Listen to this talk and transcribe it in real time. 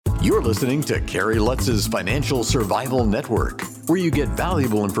You're listening to Kerry Lutz's Financial Survival Network, where you get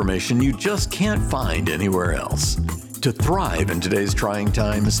valuable information you just can't find anywhere else. To thrive in today's trying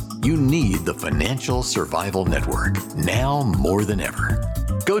times, you need the Financial Survival Network, now more than ever.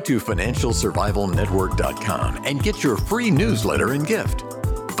 Go to financialsurvivalnetwork.com and get your free newsletter and gift.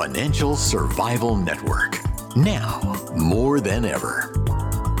 Financial Survival Network, now more than ever.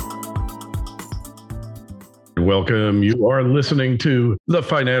 Welcome. You are listening to the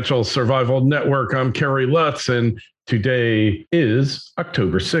Financial Survival Network. I'm Kerry Lutz, and today is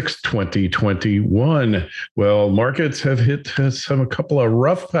October 6th, 2021. Well, markets have hit a couple of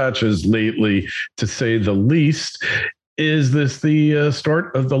rough patches lately, to say the least. Is this the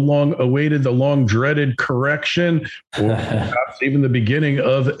start of the long-awaited, the long-dreaded correction, or perhaps even the beginning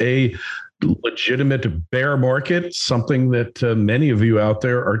of a legitimate bear market, something that many of you out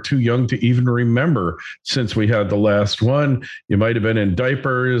there are too young to even remember since we had the last one? You might have been in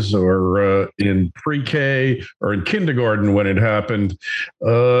diapers or in pre-K or in kindergarten when it happened.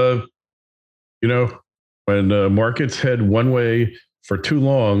 When markets head one way for too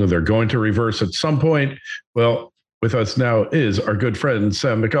long, they're going to reverse at some point. Well, with us now is our good friend,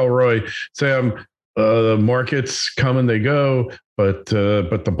 Sam McElroy. Sam, the markets come and they go, but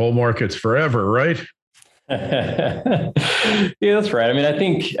the bull market's forever, right? Yeah, that's right. I mean, I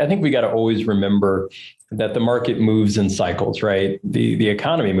think we got to always remember that the market moves in cycles, right? The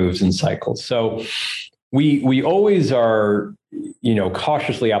economy moves in cycles. So we always are,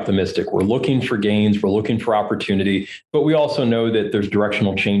 cautiously optimistic. We're looking for gains, we're looking for opportunity, but we also know that there's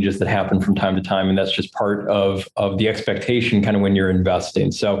directional changes that happen from time to time, and that's just part of the expectation kind of when you're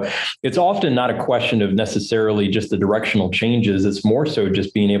investing. So it's often not a question of necessarily just the directional changes. It's more so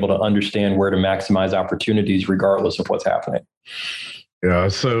just being able to understand where to maximize opportunities regardless of what's happening. Yeah.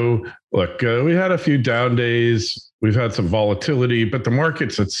 So look, we had a few down days. We've had some volatility, but the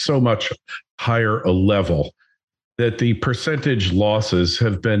market's at so much higher a level that the percentage losses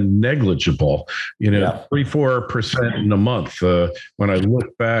have been negligible, 3-4% in a month. When I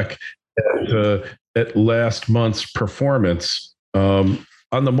look back at last month's performance on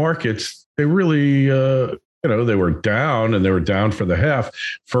the markets, they really, they were down, and they were down for the half.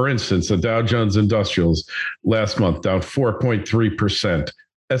 For instance, the Dow Jones Industrials last month down 4.3%.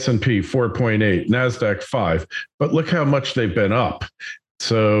 S&P 4.8, NASDAQ 5. But look how much they've been up.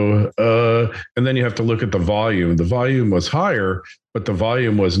 So, and then you have to look at the volume. The volume was higher, but the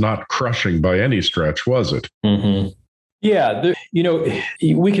volume was not crushing by any stretch, was it? Mm-hmm. Yeah,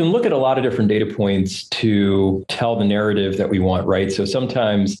 we can look at a lot of different data points to tell the narrative that we want, right? So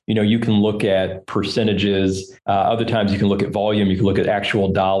sometimes, you can look at percentages. Other times you can look at volume. You can look at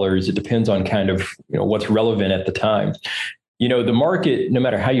actual dollars. It depends on kind of, what's relevant at the time. The market, no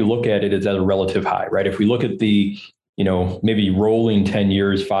matter how you look at it, is at a relative high, right? If we look at the maybe rolling 10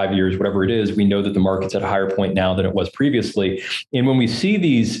 years, 5 years, whatever it is, we know that the market's at a higher point now than it was previously. And when we see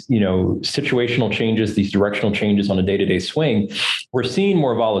these, situational changes, these directional changes on a day-to-day swing, we're seeing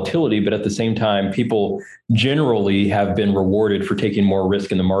more volatility, but at the same time, people generally have been rewarded for taking more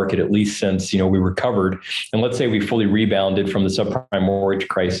risk in the market, at least since, we recovered. And let's say we fully rebounded from the subprime mortgage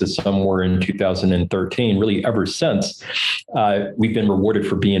crisis somewhere in 2013, really ever since, we've been rewarded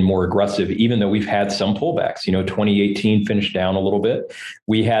for being more aggressive, even though we've had some pullbacks. 2018 finished down a little bit.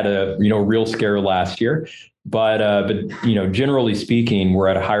 We had a, real scare last year. But generally speaking, we're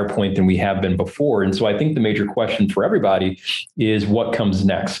at a higher point than we have been before. And so I think the major question for everybody is what comes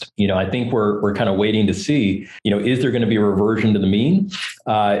next. I think we're kind of waiting to see, is there going to be a reversion to the mean?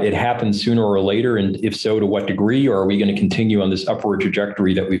 It happens sooner or later. And if so, to what degree? Or are we going to continue on this upward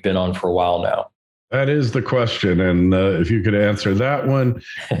trajectory that we've been on for a while now? That is the question. And if you could answer that one,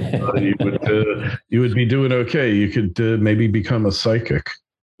 you would be doing okay. You could maybe become a psychic.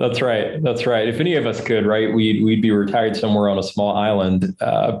 That's right. If any of us could, right, we'd be retired somewhere on a small island.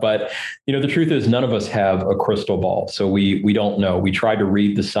 But, the truth is none of us have a crystal ball. So we don't know. We try to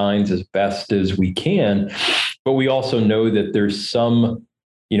read the signs as best as we can, but we also know that there's some,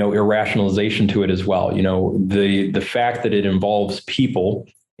 irrationalization to it as well. The fact that it involves people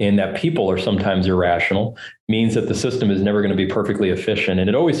and that people are sometimes irrational means that the system is never going to be perfectly efficient. And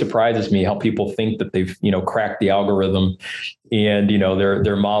it always surprises me how people think that they've, cracked the algorithm and,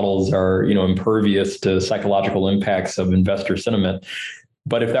 their models are, impervious to psychological impacts of investor sentiment.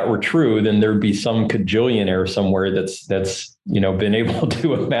 But if that were true, then there'd be some cajillionaire somewhere that's been able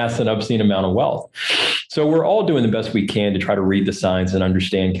to amass an obscene amount of wealth. So we're all doing the best we can to try to read the signs and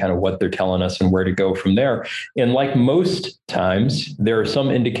understand kind of what they're telling us and where to go from there. And like most times, there are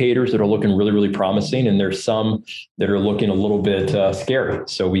some indicators that are looking really, really promising, and there's some that are looking a little bit scary.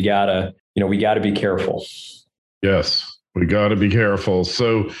 So we gotta be careful. Yes. We got to be careful.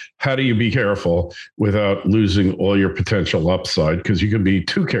 So how do you be careful without losing all your potential upside? Because you can be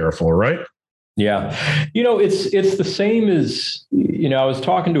too careful, right? Yeah. It's the same as, I was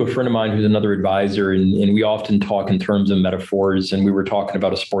talking to a friend of mine who's another advisor, and we often talk in terms of metaphors, and we were talking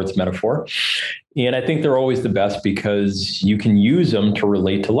about a sports metaphor. And I think they're always the best because you can use them to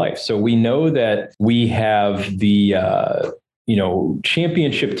relate to life. So we know that we have the,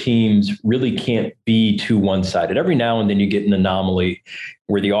 championship teams really can't be too one-sided. Every now and then you get an anomaly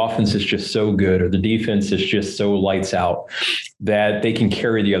where the offense is just so good or the defense is just so lights out that they can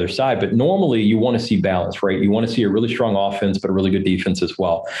carry the other side. But normally you want to see balance, right? You want to see a really strong offense, but a really good defense as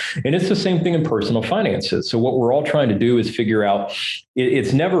well. And it's the same thing in personal finances. So what we're all trying to do is figure out,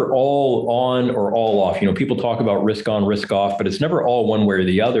 it's never all on or all off. People talk about risk on, risk off, but it's never all one way or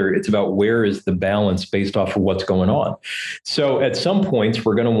the other. It's about where is the balance based off of what's going on. So at some points,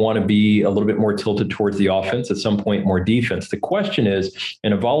 we're going to want to be a little bit more tilted towards the offense, at some point more defense. The question is,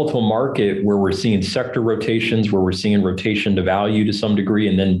 in a volatile market where we're seeing sector rotations, where we're seeing rotation to value to some degree,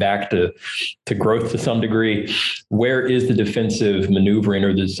 and then back to growth to some degree, where is the defensive maneuvering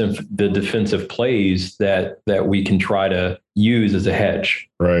or the defensive plays that we can try to use as a hedge?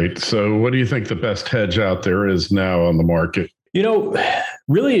 Right. So what do you think the best hedge out there is now on the market?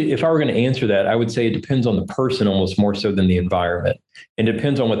 Really, if I were going to answer that, I would say it depends on the person almost more so than the environment. It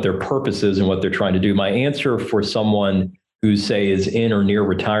depends on what their purpose is and what they're trying to do. My answer for someone who, say, is in or near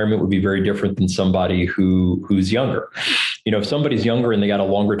retirement would be very different than somebody who's younger. If somebody's younger and they got a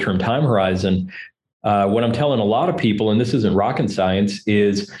longer term time horizon, what I'm telling a lot of people, and this isn't rocket science,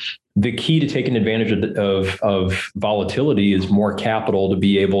 is the key to taking advantage of volatility is more capital to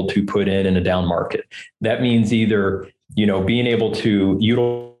be able to put in a down market. That means either, being able to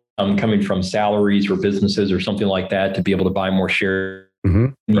utilize coming from salaries or businesses or something like that to be able to buy more shares.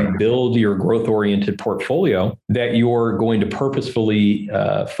 Mm-hmm. You build your growth-oriented portfolio that you're going to purposefully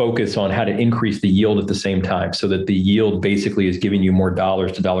focus on how to increase the yield at the same time, so that the yield basically is giving you more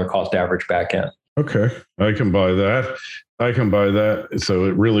dollars to dollar cost average back in. Okay, I can buy that. So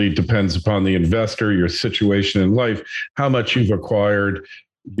it really depends upon the investor, your situation in life, how much you've acquired,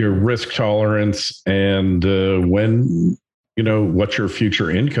 your risk tolerance, and what your future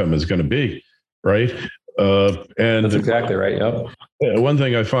income is going to be, right? And that's exactly right. Yep. One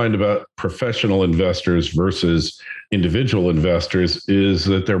thing I find about professional investors versus individual investors is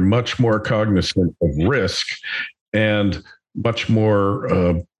that they're much more cognizant of risk and much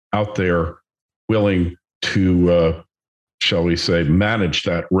more out there willing to, shall we say, manage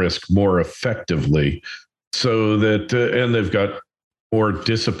that risk more effectively, so that, and they've got more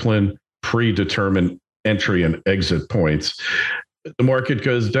disciplined, predetermined entry and exit points. The market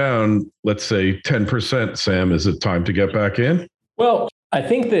goes down, let's say 10%, Sam, is it time to get back in? Well, I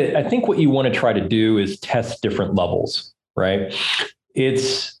think what you want to try to do is test different levels, right?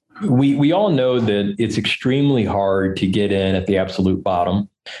 We all know that it's extremely hard to get in at the absolute bottom,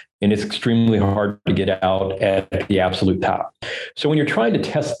 and it's extremely hard to get out at the absolute top. So when you're trying to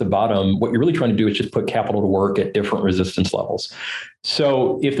test the bottom, what you're really trying to do is just put capital to work at different resistance levels.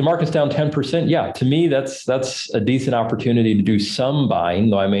 So if the market's down 10%, yeah, to me, that's a decent opportunity to do some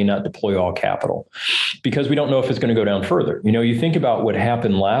buying, though I may not deploy all capital, because we don't know if it's going to go down further. You think about what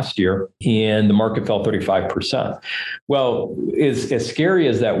happened last year and the market fell 35%. Well, as scary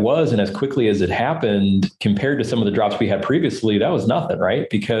as that was and as quickly as it happened compared to some of the drops we had previously, that was nothing, right?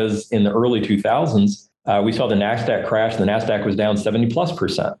 Because in the early 2000s, we saw the NASDAQ crash. The NASDAQ was down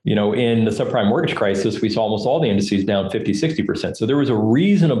 70+%. In the subprime mortgage crisis, we saw almost all the indices down 50, 60%. So there was a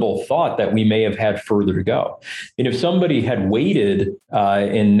reasonable thought that we may have had further to go. And if somebody had waited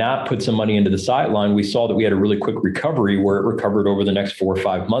and not put some money into the sideline, we saw that we had a really quick recovery where it recovered over the next 4 or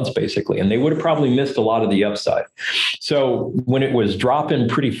 5 months, basically. And they would have probably missed a lot of the upside. So when it was dropping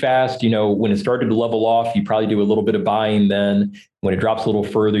pretty fast, when it started to level off, you probably do a little bit of buying then. When it drops a little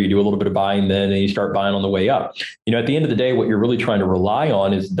further, you do a little bit of buying then, and you start buying on the way up. At the end of the day, what you're really trying to rely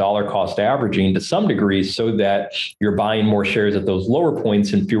on is dollar cost averaging to some degree, so that you're buying more shares at those lower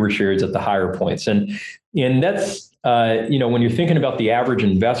points and fewer shares at the higher points. And that's, when you're thinking about the average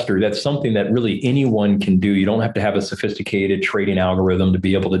investor, that's something that really anyone can do. You don't have to have a sophisticated trading algorithm to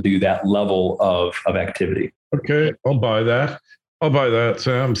be able to do that level of activity. Okay, I'll buy that,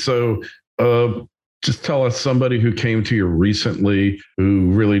 Sam. So, just tell us somebody who came to you recently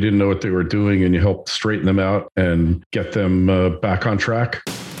who really didn't know what they were doing, and you helped straighten them out and get them back on track.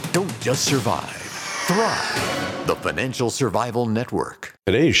 Don't just survive, thrive. the Financial Survival Network.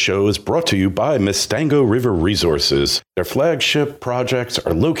 Today's show is brought to you by Mustango River Resources. Their flagship projects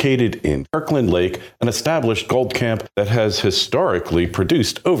are located in Kirkland Lake, an established gold camp that has historically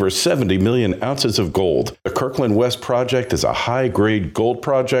produced over 70 million ounces of gold. The Kirkland West project is a high-grade gold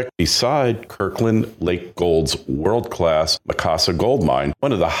project beside Kirkland Lake Gold's world-class Macassa gold mine,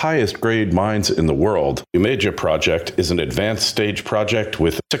 one of the highest-grade mines in the world. The Umeja project is an advanced stage project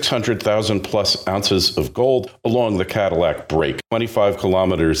with 600,000 plus ounces of gold along the Cadillac Break, 25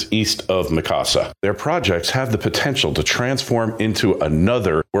 kilometers east of Macassa. Their projects have the potential to transform into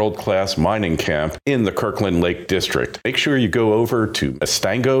another world-class mining camp in the Kirkland Lake District. Make sure you go over to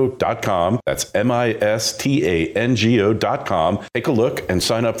Mustango.com. That's Mistango.com. Take a look and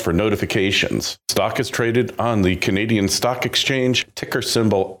sign up for notifications. Stock is traded on the Canadian Stock Exchange, ticker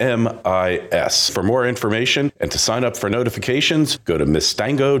symbol MIS. For more information and to sign up for notifications, go to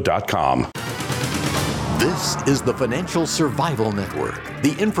Mustango.com. This is the Financial Survival Network,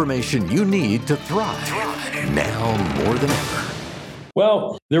 the information you need to thrive now more than ever.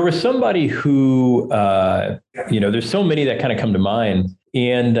 Well, there was somebody who, there's so many that kind of come to mind.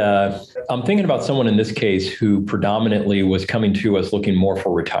 And I'm thinking about someone in this case who predominantly was coming to us looking more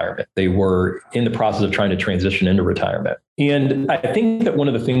for retirement. They were in the process of trying to transition into retirement. And I think that one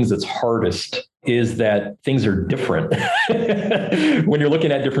of the things that's hardest is that things are different when you're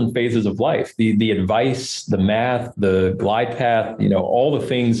looking at different phases of life. The advice, the math, the glide path, all the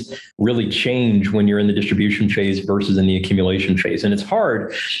things really change when you're in the distribution phase versus in the accumulation phase. And it's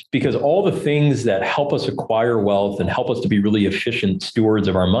hard because all the things that help us acquire wealth and help us to be really efficient stewards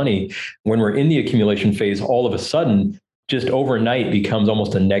of our money, when we're in the accumulation phase, all of a sudden, just overnight becomes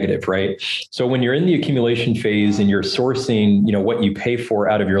almost a negative, right? So when you're in the accumulation phase and you're sourcing, what you pay for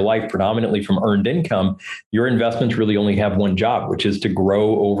out of your life predominantly from earned income, your investments really only have one job, which is to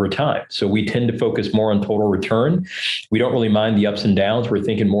grow over time. So we tend to focus more on total return. We don't really mind the ups and downs. We're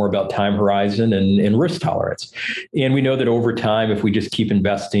thinking more about time horizon and risk tolerance. And we know that over time, if we just keep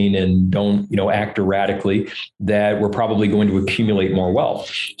investing and don't, act erratically, that we're probably going to accumulate more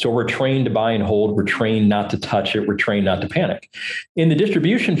wealth. So we're trained to buy and hold. We're trained not to touch it. We're trained not to panic. In the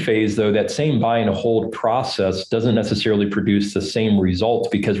distribution phase, though, that same buy and hold process doesn't necessarily produce the same results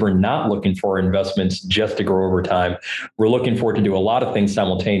because we're not looking for investments just to grow over time. We're looking for it to do a lot of things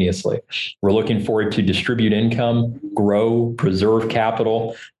simultaneously. We're looking for it to distribute income, grow, preserve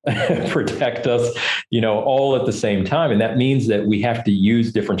capital, protect us, all at the same time. And that means that we have to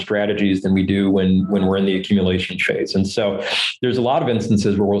use different strategies than we do when we're in the accumulation phase. And so there's a lot of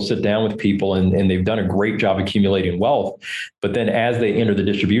instances where we'll sit down with people and they've done a great job accumulating wealth. But then as they enter the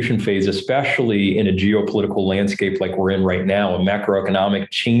distribution phase, especially in a geopolitical landscape like we're in right now, a macroeconomic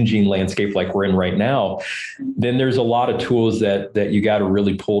changing landscape like we're in right now, then there's a lot of tools that you got to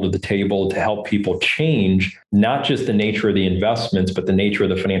really pull to the table to help people change, not just the nature of the investments, but the nature of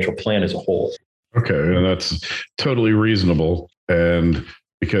the financial plan as a whole. Okay. And that's totally reasonable. And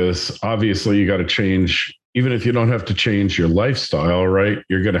because obviously you got to change, even if you don't have to change your lifestyle, right?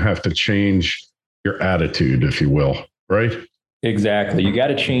 You're going to have to change your attitude, if you will, right? Exactly. You got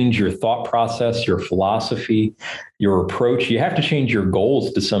to change your thought process, your philosophy, your approach. You have to change your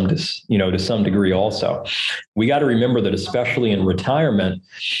goals to some degree also. We got to remember that especially in retirement,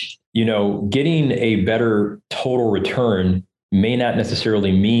 getting a better total return may not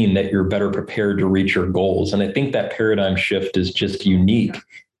necessarily mean that you're better prepared to reach your goals. And I think that paradigm shift is just unique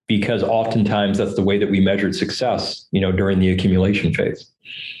because oftentimes that's the way that we measured success, during the accumulation phase.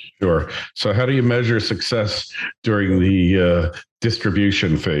 Sure. So how do you measure success during the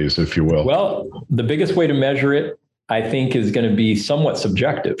distribution phase, if you will? Well, the biggest way to measure it, I think, is going to be somewhat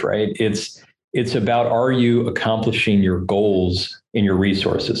subjective, right? It's about, are you accomplishing your goals in your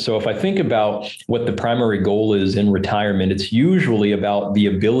resources? So if I think about what the primary goal is in retirement, it's usually about the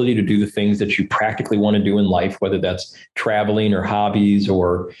ability to do the things that you practically want to do in life, whether that's traveling or hobbies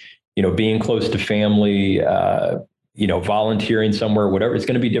or, being close to family, volunteering somewhere, whatever. It's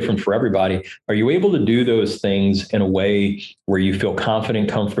going to be different for everybody. Are you able to do those things in a way where you feel confident,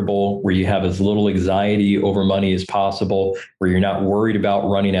 comfortable, where you have as little anxiety over money as possible, where you're not worried about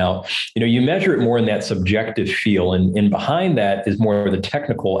running out? You measure it more in that subjective feel. And behind that is more the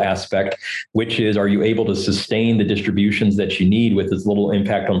technical aspect, which is, are you able to sustain the distributions that you need with as little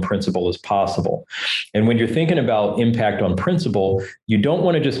impact on principal as possible? And when you're thinking about impact on principal, you don't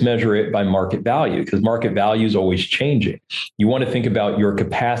want to just measure it by market value, because market values always change. changing. You want to think about your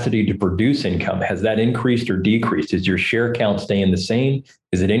capacity to produce income. Has that increased or decreased? Is your share count staying the same?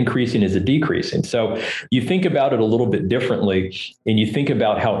 Is it increasing? Is it decreasing? So you think about it a little bit differently, and you think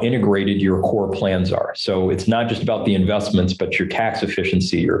about how integrated your core plans are. So it's not just about the investments, but your tax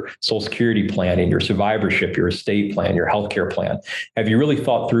efficiency, your Social Security planning, your survivorship, your estate plan, your healthcare plan. Have you really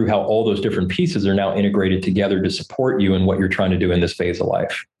thought through how all those different pieces are now integrated together to support you in what you're trying to do in this phase of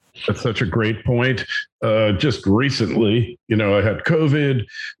life? That's such a great point. Just recently, I had COVID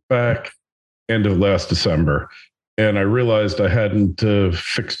back end of last December. And I realized I hadn't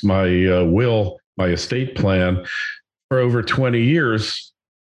fixed my my estate plan for over 20 years.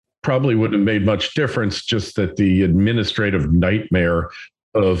 Probably wouldn't have made much difference, just that the administrative nightmare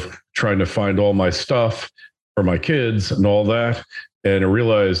of trying to find all my stuff for my kids and all that. And I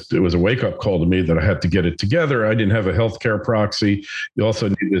realized it was a wake-up call to me that I had to get it together. I didn't have a healthcare proxy. You also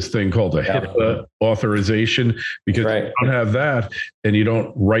need this thing called a HIPAA authorization, because if you don't have that and you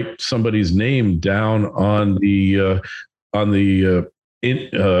don't write somebody's name down on the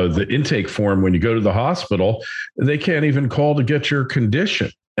intake form when you go to the hospital, they can't even call to get your condition.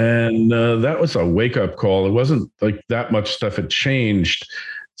 And that was a wake-up call. It wasn't like that much stuff had changed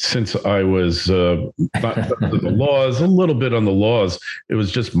since I was not the laws, a little bit on the laws. It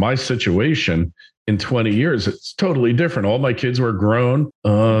was just my situation in 20 years. It's totally different. All my kids were grown,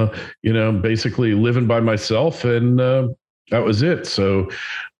 basically living by myself, and that was it. So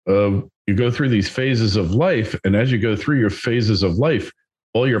you go through these phases of life, and as you go through your phases of life,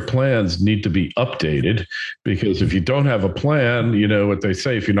 all your plans need to be updated, because if you don't have a plan, you know what they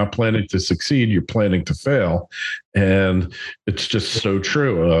say, if you're not planning to succeed, you're planning to fail. And it's just so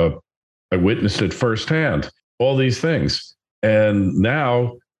true. I witnessed it firsthand, all these things. And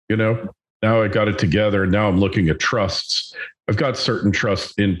now, now I got it together. Now I'm looking at trusts. I've got certain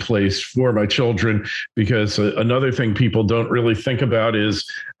trusts in place for my children, because another thing people don't really think about is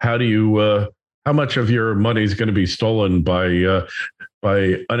how much of your money is going to be stolen by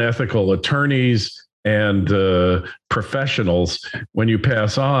unethical attorneys and professionals when you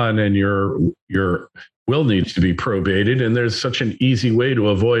pass on, and your will needs to be probated. And there's such an easy way to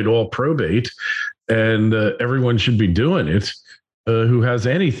avoid all probate, and everyone should be doing it who has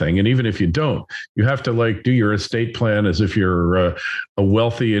anything. And even if you don't, you have to do your estate plan as if you're a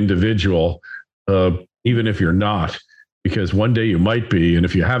wealthy individual, even if you're not, because one day you might be. And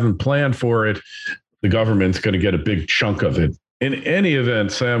if you haven't planned for it, the government's going to get a big chunk of it. In any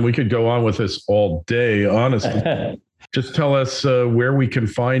event, Sam, we could go on with this all day, honestly. Just tell us where we can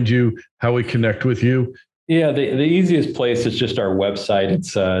find you, how we connect with you. Yeah, the easiest place is just our website.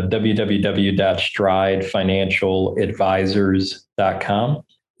 It's www.stridefinancialadvisors.com.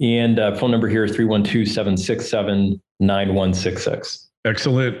 And phone number here is 312-767-9166.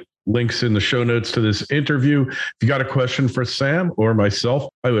 Excellent. Links in the show notes to this interview. If you got a question for Sam or myself,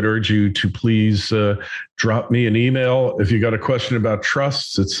 I would urge you to please drop me an email. If you got a question about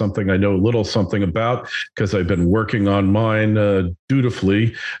trusts, it's something I know a little something about, because I've been working on mine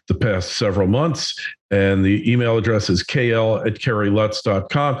dutifully the past several months. And the email address is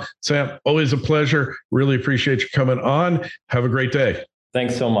kl@kerrylutz.com. Sam, always a pleasure. Really appreciate you coming on. Have a great day.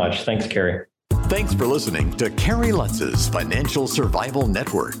 Thanks so much. Thanks, Kerry. Thanks for listening to Kerry Lutz's Financial Survival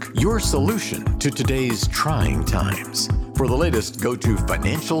Network, your solution to today's trying times. For the latest, go to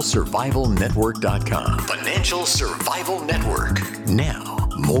financialsurvivalnetwork.com. Financial Survival Network, now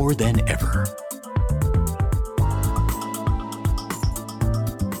more than ever.